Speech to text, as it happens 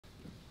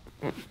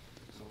So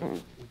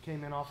we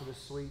came in off of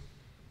this sweet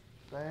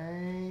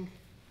thing.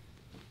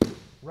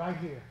 Right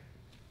here,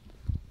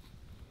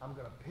 I'm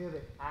gonna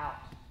pivot out,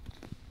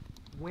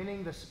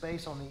 winning the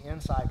space on the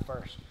inside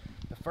first.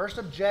 The first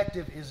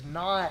objective is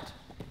not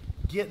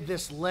get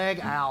this leg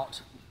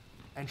out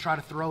and try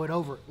to throw it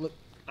over. Look,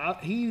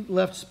 he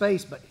left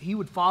space, but he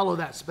would follow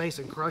that space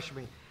and crush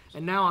me.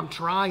 And now I'm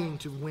trying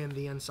to win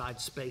the inside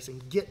space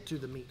and get to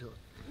the meat hook.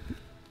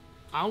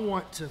 I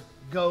want to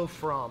go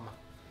from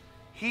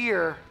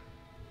here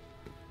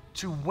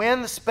to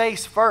win the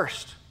space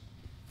first.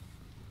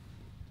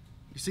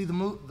 You see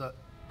the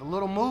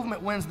little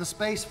movement wins the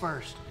space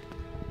first.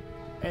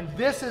 And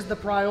this is the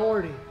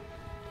priority.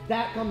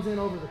 That comes in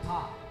over the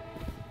top.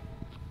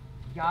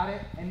 Got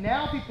it? And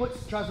now if he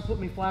tries to put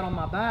me flat on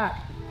my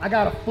back, I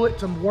got a foot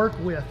to work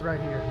with right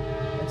here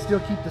and still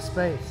keep the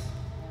space.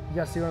 You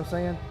guys see what I'm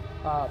saying?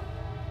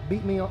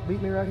 Beat me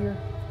right here.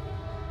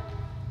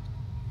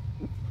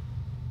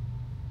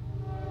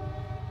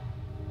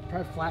 Try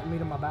to flatten me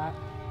to my back.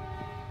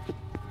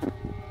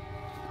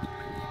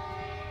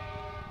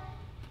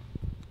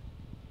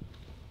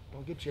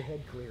 Don't get your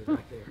head cleared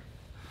right there.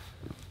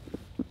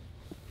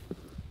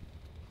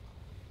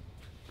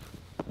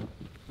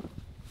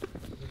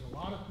 There's a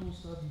lot of cool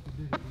stuff you can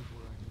do to people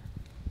right here.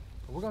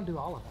 But we're going to do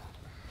all of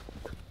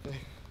that. Okay.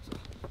 So,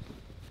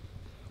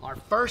 our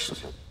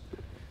first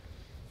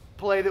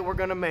play that we're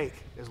going to make,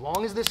 as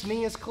long as this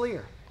knee is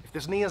clear. If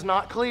this knee is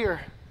not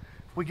clear,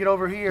 if we get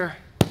over here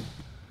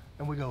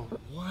and we go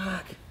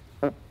whack,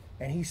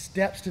 and he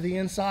steps to the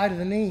inside of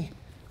the knee,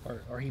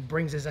 or he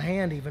brings his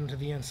hand even to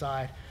the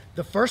inside,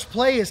 the first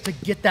play is to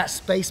get that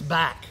space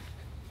back.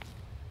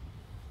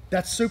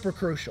 That's super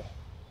crucial.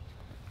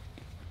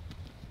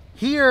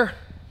 Here,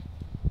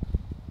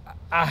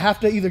 I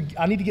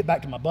need to get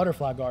back to my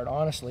butterfly guard,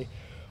 honestly,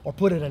 or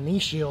put in a knee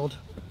shield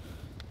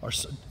or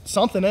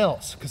something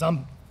else, because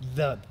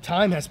the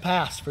time has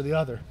passed for the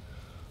other.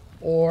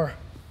 Or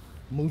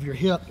move your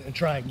hip and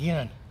try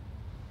again.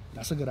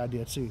 That's a good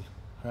idea too,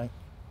 right?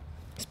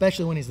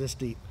 Especially when he's this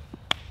deep.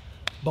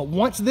 But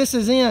once this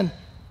is in,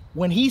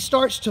 when he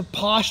starts to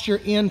posture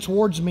in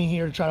towards me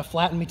here to try to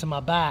flatten me to my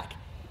back,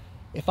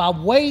 if I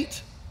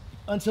wait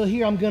until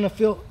here, I'm gonna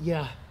feel,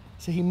 yeah,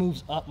 see he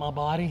moves up my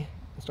body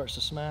and starts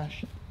to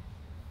smash.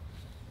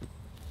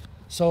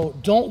 So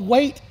don't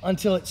wait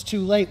until it's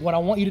too late. What I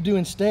want you to do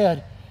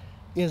instead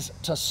is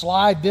to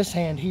slide this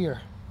hand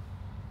here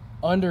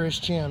under his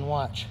chin.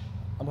 Watch.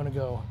 I'm gonna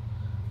go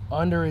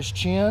under his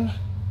chin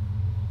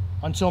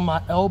until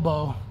my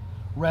elbow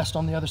rests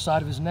on the other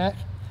side of his neck,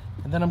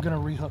 and then I'm gonna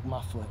rehook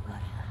my foot right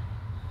here.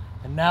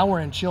 And now we're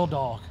in chill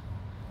dog.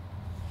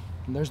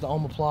 And there's the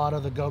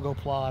omoplata, the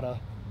gogoplata,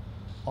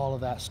 all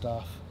of that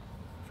stuff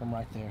from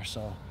right there.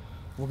 So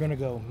we're gonna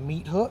go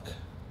meat hook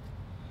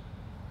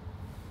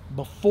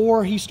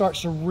before he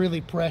starts to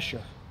really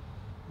pressure.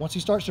 Once he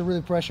starts to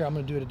really pressure, I'm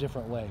gonna do it a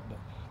different way. But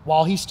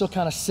while he's still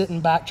kind of sitting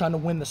back trying to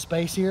win the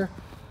space here,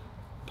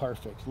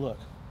 perfect. Look,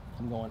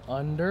 I'm going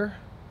under,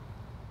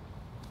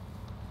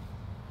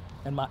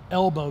 and my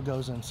elbow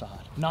goes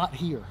inside. Not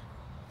here,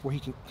 where he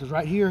can, because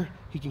right here,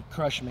 he can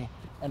crush me,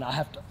 and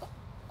I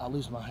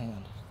lose my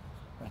hand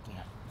right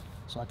there.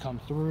 So I come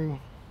through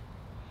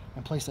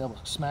and place the elbow,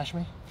 smash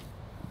me,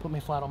 put me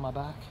flat on my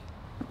back,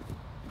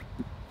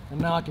 and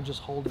now I can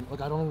just hold him.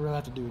 Look, I don't really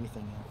have to do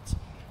anything else.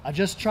 I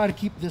just try to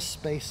keep this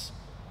space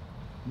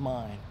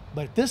mine.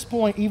 But at this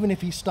point, even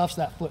if he stuffs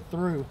that foot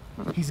through,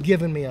 he's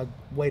giving me a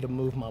way to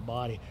move my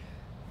body.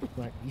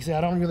 Like you see, I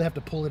don't really have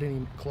to pull it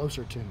any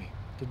closer to me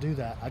to do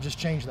that. I just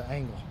change the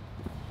angle.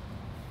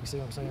 You see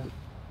what I'm saying?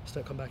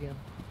 Step, come back in.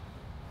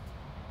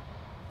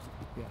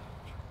 Yeah.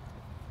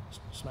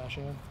 Smash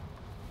in.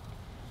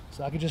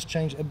 So I could just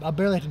change. I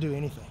barely have to do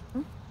anything.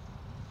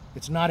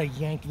 It's not a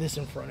yank this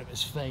in front of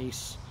his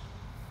face,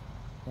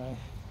 right?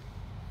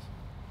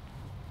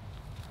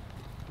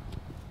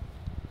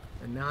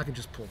 And now I can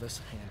just pull this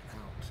hand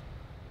out,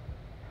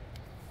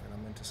 and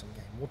I'm into some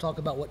game. We'll talk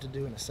about what to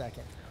do in a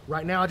second.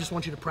 Right now, I just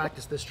want you to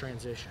practice this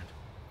transition.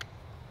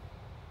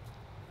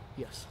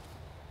 Yes.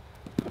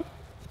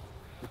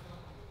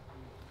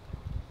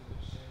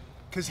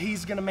 Because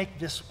he's gonna make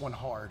this one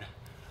hard.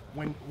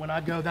 When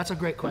I go, that's a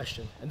great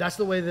question. And that's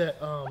the way that,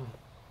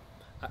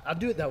 I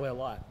do it that way a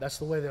lot. That's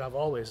the way that I've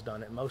always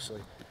done it,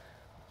 mostly.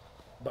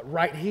 But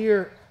right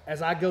here,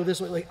 as I go this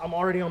way, like I'm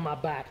already on my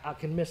back. I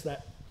can miss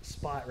that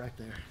spot right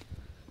there.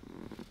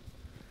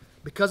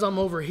 Because I'm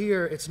over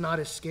here, it's not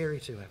as scary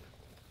to him.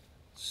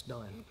 It's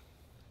done.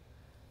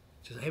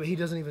 He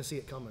doesn't even see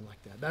it coming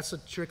like that. That's a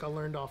trick I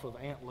learned off of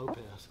Ant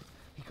Lopez.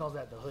 He calls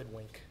that the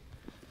hoodwink.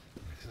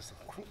 It's just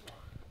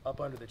up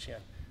under the chin.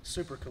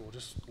 Super cool.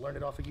 Just learned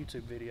it off a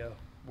YouTube video.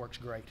 Works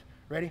great.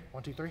 Ready?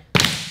 1, 2, 3.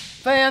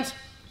 Fans!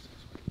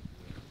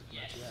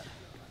 Yes.